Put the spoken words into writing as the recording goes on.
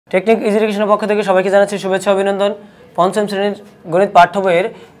Technique এডুকেশনের পক্ষ থেকে সবাইকে জানাচ্ছি শুভেচ্ছা অভিনন্দন। পঞ্চম শ্রেণীর গণিত পাঠ্য বইয়ের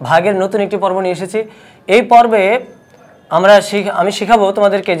ভাগের নতুন একটি পর্ব নিয়ে এসেছি। এই পর্বে আমি শেখাবো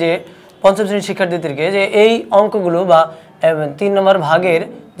তোমাদেরকে যে পঞ্চম শ্রেণীর শিক্ষার্থীদেরকে যে এই অঙ্কগুলো বা 3 নম্বর ভাগের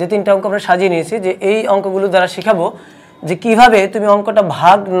যে 3টা অঙ্ক আমরা সাজিয়ে নিয়েছি, যে এই অঙ্কগুলো দ্বারা শেখাবো যে কিভাবে তুমি অঙ্কটা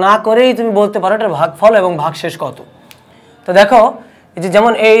ভাগ না করেই তুমি বলতে পারো এটার ভাগফল এবং ভাগশেষ কত। তো দেখো এই যে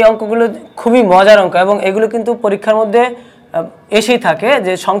যেমন এই অঙ্কগুলো খুবই মজার অঙ্ক এবং এগুলো কিন্তু পরীক্ষার মধ্যে এসেই থাকে,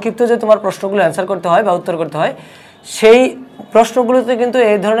 যে সংক্ষিপ্ত যে তোমার প্রশ্নগুলো অ্যান্সার করতে হয় বা উত্তর করতে হয়, সেই প্রশ্নগুলোতে কিন্তু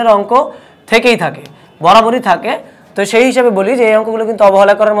এই ধরনের অঙ্ক থেকেই থাকে, বরাবরই থাকে। তো সেই হিসাবে বলি যে এই অঙ্কগুলো কিন্তু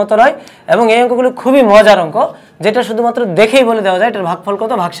অবহেলা করার মতো নয় এবং এই অঙ্কগুলো খুবই মজার অঙ্ক, যেটা শুধুমাত্র দেখেই বলে দেওয়া যায় এটার ভাগফল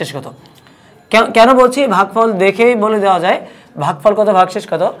কত ভাগশেষ কত। কেন বলছি ভাগফল দেখেই বলে দেওয়া যায় ভাগফল কত ভাগশেষ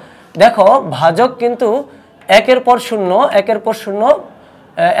কত? দেখো ভাজক কিন্তু একের পর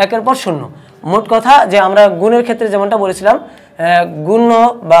শূন্য। মোট কথা যে আমরা গুণের ক্ষেত্রে যেমনটা বলেছিলাম, গুণ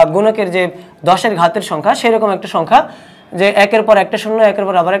বা গুণকের যে 10-এর ঘাতের সংখ্যা, সেরকম একটা সংখ্যা যে একের পর একটা শূন্য, একের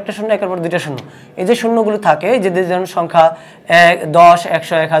পর আবার একটা শূন্য, একের পর দুইটা শূন্য, এই যে শূন্যগুলো থাকে, যে যেমন সংখ্যা 10,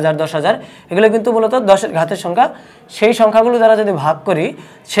 100, 1000, 10,000, এগুলো কিন্তু মূলত 10-এর ঘাতের সংখ্যা। সেই সংখ্যাগুলো দ্বারা যদি ভাগ করি,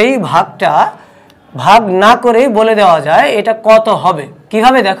 সেই ভাগটা ভাগ না করেই বলে দেওয়া যায় এটা কত হবে।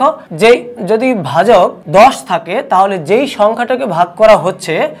 কিভাবে? দেখো, যদি ভাজক 10 থাকে, তাহলে যেই সংখ্যাটাকে ভাগ করা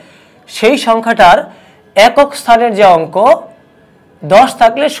হচ্ছে সেই সংখ্যাটার একক স্থানের যে অঙ্ক, 10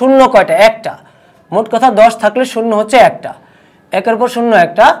 থাকলে শূন্য কয়টা? একটা। মোট কথা 10 থাকলে শূন্য হচ্ছে একটা, একের পর শূন্য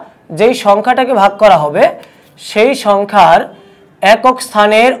একটা। যেই সংখ্যাটাকে ভাগ করা হবে সেই সংখ্যার একক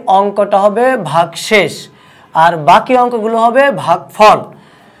স্থানের অঙ্কটা হবে ভাগশেষ, আর বাকি অঙ্কগুলো হবে ভাগফল।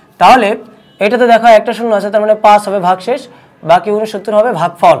 তাহলে এটাতে দেখো একটা শূন্য আছে, তার মানে 5 হবে ভাগশেষ, বাকি 69 হবে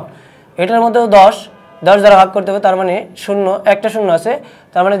ভাগফল। এটার মধ্যেও 10 দ্বারা ভাগ করতে হবে, তার মানে শূন্য, একটা শূন্য আছে,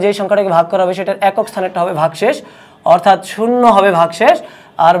 তার মানে যেই সংখ্যাটাকে ভাগ করা হবে সেটার একক স্থানেরটা হবে ভাগশেষ, অর্থাৎ শূন্য হবে ভাগশেষ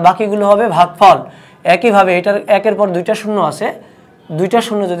আর বাকিগুলো হবে ভাগফল। একইভাবে এটার একের পর দুইটা শূন্য আছে, দুইটা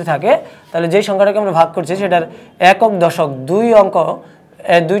শূন্য যদি থাকে তাহলে যেই সংখ্যাটাকে আমরা ভাগ করছি সেটার একক দশক 2 অঙ্ক,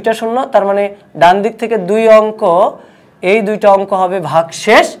 দুইটা শূন্য, তার মানে ডান দিক থেকে 2 অঙ্ক, এই দুইটা অঙ্ক হবে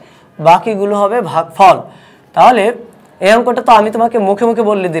ভাগশেষ, বাকিগুলো হবে ভাগফল। তাহলে এই অঙ্কটা তো আমি তোমাকে মুখে মুখে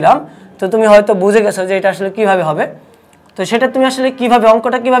বলে দিলাম, তো তুমি হয়তো বুঝে গেছো যে এটা আসলে কিভাবে হবে। তো সেটা তুমি আসলে কিভাবে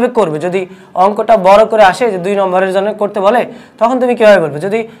অঙ্কটা কিভাবে করবে? যদি অঙ্কটা বড় করে আসে, যে 2 নম্বরের জন্য করতে বলে, তখন তুমি কিভাবে বলবে?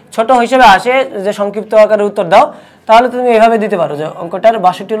 যদি ছোট হিসেবে আসে যে সংক্ষিপ্ত আকারে উত্তর দাও, তাহলে তুমি এইভাবে দিতে পারো যে অঙ্কটার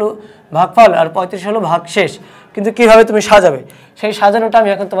 62 হলো ভাগফল আর 35 হলো ভাগশেষ। কিন্তু কিভাবে তুমি সাজাবে, সেই সাজানোটা আমি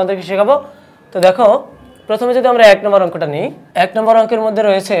এখন তোমাদেরকে শেখাবো। তো দেখো, প্রথমে যদি আমরা 1 নম্বর অঙ্কটা নিই, 1 নম্বর অঙ্কের মধ্যে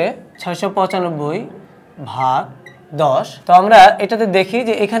রয়েছে 695 ভাগ 10। তো আমরা এটাতে দেখি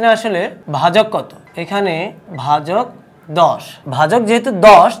যে এখানে আসলে ভাজক কত। এখানে ভাজক 10, ভাজক যেহেতু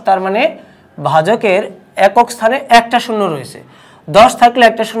 10, তার মানে ভাজকের একক স্থানে একটা শূন্য রয়েছে। 10 থাকলে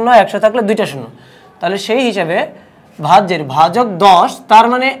একটা শূন্য, 100 থাকলে দুইটা শূন্য, তাহলে সেই হিসাবে ভাজক 10, তার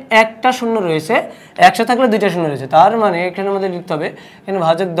মানে একটা শূন্য রয়েছে, 100 থাকলে দুইটা শূন্য রয়েছে, তার মানে এখানে আমাদের লিখতে হবে এখানে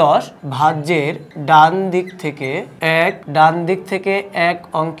ভাজক 10, ভাজ্যের ডান দিক থেকে এক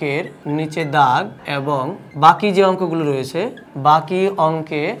অঙ্কের নিচে দাগ এবং বাকি যে অঙ্কগুলো রয়েছে বাকি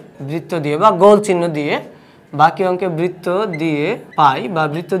অঙ্কে বৃত্ত দিয়ে বা গোল চিহ্ন দিয়ে, বাকি অঙ্কে বৃত্ত দিয়ে পাই বা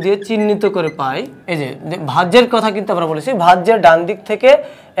বৃত্ত দিয়ে চিহ্নিত করে পাই। এই যে ভাজ্যের কথা কিন্তু আমরা বলেছি, ভাজ্যের ডান দিক থেকে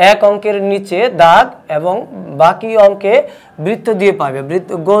এক অঙ্কের নিচে দাগ এবং বাকি অঙ্কে বৃত্ত দিয়ে পাই বা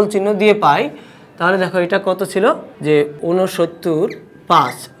গোল চিহ্ন দিয়ে পাই। তাহলে দেখো এটা কত ছিল, যে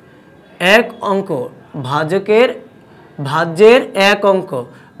 69/5। এক অঙ্ক ভাজ্যের এক অঙ্ক,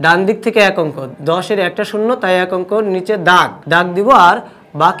 ডান দিক থেকে এক অঙ্ক, 10-এর একটা শূন্য, তাই এক অঙ্ক নিচে দাগ দিব, আর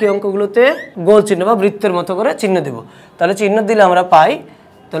বাকি অঙ্কগুলোতে গোল চিহ্ন বা বৃত্তের মতো করে চিহ্ন দেব। তাহলে চিহ্ন দিলে আমরা পাই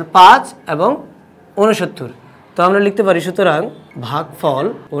তাহলে 5 এবং 69। তো আমরা লিখতে পারি সুতরাং ভাগফল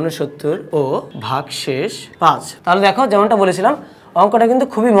 69 ও ভাগশেষ 5। তাহলে দেখো যেমনটা বলেছিলাম, অঙ্কটা কিন্তু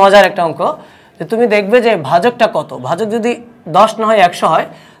খুবই মজার একটা অঙ্ক। যে তুমি দেখবে যে ভাজকটা কত, ভাজক যদি 10 না হয় 100 হয়,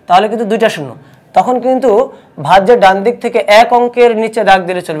 তাহলে কিন্তু দুইটা শূন্য, তখন কিন্তু ভাজ্যের ডান দিক থেকে এক অঙ্কের নিচে দাগ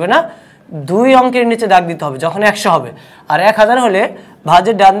দিলে চলবে না, 2 অঙ্কের নিচে দাগ দিতে হবে যখন 100 হবে। আর 1000 হলে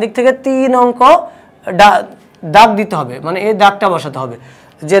ভাজ্যের ডান দিক থেকে 3 অঙ্ক দাগ দিতে হবে, মানে এই দাগটা বসাতে হবে,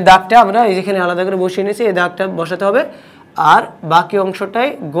 যে দাগটা আমরা এখানে আলাদা করে বসিয়ে নিয়েছি, এই দাগটা বসাতে হবে, আর বাকি অংশটাই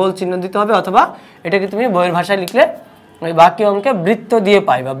গোল চিহ্ন দিতে হবে, অথবা এটাকে তুমি বইয়ের ভাষায় লিখলে ওই বাকি অঙ্কে বৃত্ত দিয়ে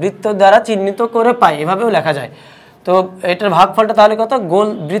পাই বা বৃত্ত দ্বারা চিহ্নিত করে পাই, এভাবেও লেখা যায়। তো এটার ভাগফলটা তাহলে কত? গোল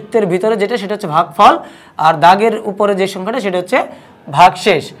বৃত্তের ভিতরে যেটা সেটা হচ্ছে ভাগফল, আর দাগের উপরে যে সংখ্যাটা সেটা হচ্ছে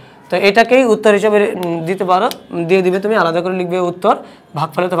ভাগশেষ। তো এটাকেই উত্তর হিসেবে দিতে পারো, দিয়ে দিবে, তুমি আলাদা করে লিখবে উত্তর,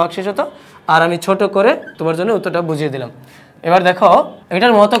 ভাগফলে তো ভাগশেষ হতো, আর আমি ছোট করে তোমার জন্য উত্তরটা বুঝিয়ে দিলাম। এবার দেখো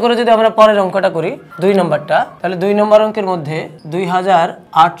এটার মতো করে যদি আমরা পরের অঙ্কটা করি 2 নম্বরটা, তাহলে 2 নম্বর অঙ্কের মধ্যে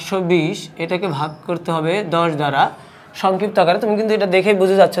 2820 এটাকে ভাগ করতে হবে 10 দ্বারা সংক্ষিপ্ত আকারে। তুমি কিন্তু এটা দেখেই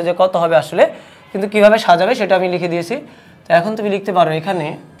বুঝে যাচ্ছ যে কত হবে আসলে, কিন্তু কিভাবে সাজাবে সেটা আমি লিখে দিয়েছি। তো এখন তুমি লিখতে পারো এখানে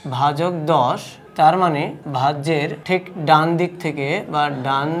ভাজক 10, তার মানে ভাজ্যের ঠিক ডান দিক থেকে বা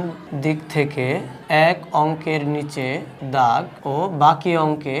ডান দিক থেকে এক অঙ্কের নিচে দাগ ও বাকি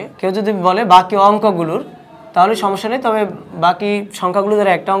অঙ্কে, কেউ যদি বলে বাকি অঙ্কগুলোর তাহলে সমস্যা নেই, তবে বাকি সংখ্যাগুলো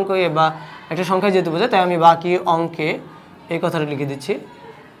ধরে একটা অঙ্ক বা একটা সংখ্যা যেহেতু বোঝায় তাই আমি বাকি অঙ্কে এই কথাটা লিখে দিচ্ছি,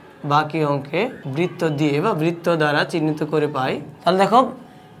 বাকি অঙ্কে বৃত্ত দিয়ে বা বৃত্ত দ্বারা চিহ্নিত করে পাই। তাহলে দেখো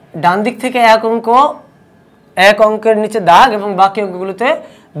ডান দিক থেকে এক অঙ্কের নিচে দাগ এবং বাকি অঙ্কগুলোতে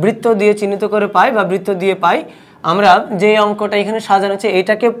বৃত্ত দিয়ে চিহ্নিত করে পাই বা বৃত্ত দিয়ে পাই। আমরা যে অঙ্কটা এখানে সাজানো আছে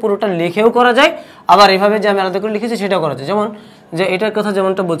এটাকে পুরোটা লিখেও করা যায়, আবার এভাবে যে আমি আলাদা করে লিখেছি সেটাও করা যায়। যেমন যে এটার কথা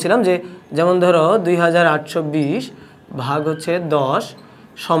যেমনটা বলছিলাম যে যেমন ধরো 2820 ভাগ হচ্ছে 10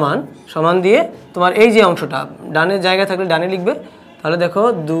 সমান দিয়ে তোমার এই যে অংশটা ডানের জায়গা থাকলে ডানে লিখবে। তাহলে দেখো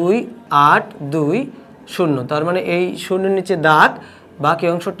 2820, তার মানে এই শূন্যের নিচে দাগ বাকি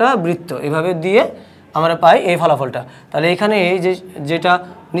অংশটা বৃত্ত, এভাবে দিয়ে আমরা পাই এই ফলাফলটা। তাহলে এখানে এই যেটা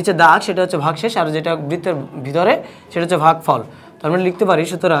নিচে দাগ সেটা হচ্ছে ভাগশেষ, আর যেটা বৃত্তের ভিতরে সেটা হচ্ছে ভাগফল। তার মানে লিখতে পারি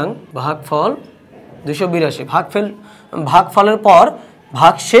সুতরাং ভাগফল 282। ভাগফলের পর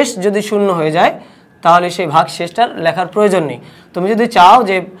ভাগশেষ যদি শূন্য হয়ে যায় তাহলে সেই ভাগশেষটার লেখার প্রয়োজন নেই। তুমি যদি চাও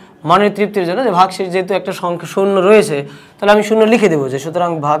যে মনের তৃপ্তির জন্য যে ভাগশেষ যেহেতু একটা সংখ্যা শূন্য রয়েছে তাহলে আমি শূন্য লিখে দেবো, যে সুতরাং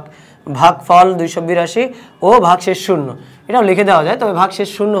ভাগফল 282 ও ভাগশেষ শূন্য, এটাও লিখে দেওয়া যায়। তবে ভাগশেষ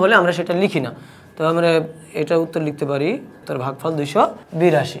শূন্য হলে আমরা সেটা লিখি না, তো আমরা এটা উত্তর লিখতে পারি তার ভাগফল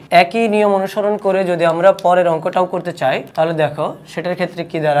 282। একই নিয়ম অনুসরণ করে যদি আমরা পরের অঙ্কটাও করতে চাই তাহলে দেখো সেটার ক্ষেত্রে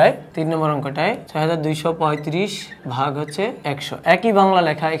কি দাঁড়ায়। 3 নম্বর অঙ্কটায় 6235 ভাগ হচ্ছে 100, একই বাংলা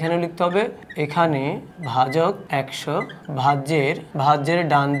লেখা এখানেও লিখতে হবে। এখানে ভাজক 100, ভাজ্যের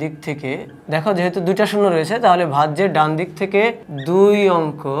ডান দিক থেকে দেখো যেহেতু দুইটা শূন্য রয়েছে তাহলে ভাজ্যের ডান দিক থেকে 2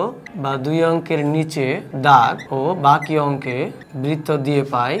 অঙ্ক বা 2 অঙ্কের নিচে দাগ ও বাকি অঙ্কে বৃত্ত দিয়ে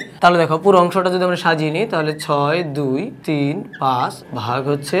পাই। তাহলে দেখো পুরো অংশটা যদি আমরা সাজিয়ে নিই তাহলে 6, 2, 3, 5 ভাগ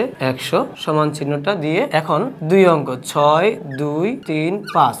হচ্ছে 100 সমান চিহ্নটা দিয়ে এখন 2 অঙ্ক 6, 2, 3,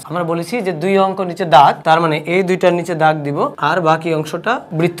 5 আমরা বলেছি যে 2 অঙ্ক নিচে দাগ, তার মানে এই দুইটার নিচে দাগ দিব আর বাকি অংশটা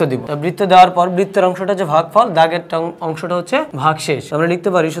বৃত্ত দিব। বৃত্ত দেওয়ার পর বৃত্তের অংশটা হচ্ছে ভাগফল, দাগের অংশটা হচ্ছে ভাগশেষ। আমরা লিখতে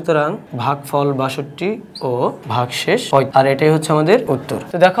পারি সুতরাং ভাগফল 62 ও ভাগশেষ 35, আর এটাই হচ্ছে আমাদের উত্তর।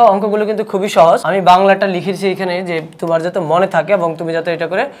 তো দেখো অঙ্কগুলো কিন্তু খুবই সহজ। আমি বাংলাটা লিখেছি এখানে যে তোমার যাতে মনে থাকে এবং তুমি যাতে এটা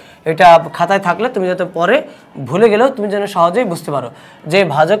করে এটা খাতায় থাকলে তুমি যাতে পরে ভুলে গেলেও তুমি যেন সহজেই বুঝতে পারো যে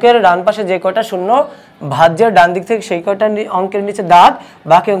ভাজকের ডান পাশে যে কয়টা শূন্য, ভাজ্যের ডান দিক থেকে সেই কয়টা অঙ্কের নিচে দাগ,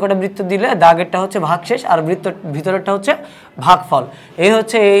 বাকি অঙ্কটা বৃত্ত দিলে দাগেরটা হচ্ছে ভাগশেষ আর বৃত্ত ভিতরেরটা হচ্ছে ভাগফল। এই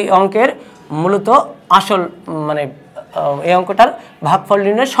হচ্ছে এই অঙ্কের মূলত আসল মানে এই অঙ্কটার ভাগফল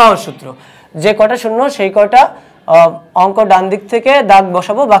নির্ণয়ের সহজ সূত্র। যে কয়টা শূন্য সেই কয়টা অঙ্ক ডান দিক থেকে দাগ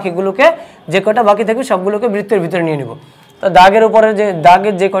বসাবো, বাকিগুলোকে যে কয়টা বাকি থাকবে সবগুলোকে বৃত্তের ভিতরে নিয়ে নেব। তো দাগের উপরে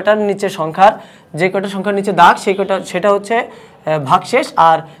দাগের যে কয়টার নিচে সংখ্যার নিচে দাগ সেটা হচ্ছে ভাগশেষ,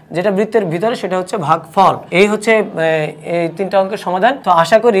 আর যেটা বৃত্তের ভিতরে সেটা হচ্ছে ভাগফল। এই হচ্ছে এই 3টা অঙ্কের সমাধান। তো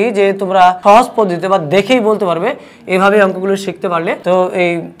আশা করি যে তোমরা সহজ পদ্ধতিতে বা দেখেই বলতে পারবে, এভাবে অঙ্কগুলো শিখতে পারলে। তো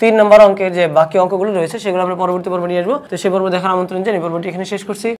এই 3 নম্বর অঙ্কের যে বাকি অঙ্কগুলো রয়েছে সেগুলো আমরা পরবর্তী পর্ব নিয়ে আসবো। তো সেই পর্ব দেখার আমন্ত্রণ জানিয়ে পর্বটি এখানে শেষ করছি।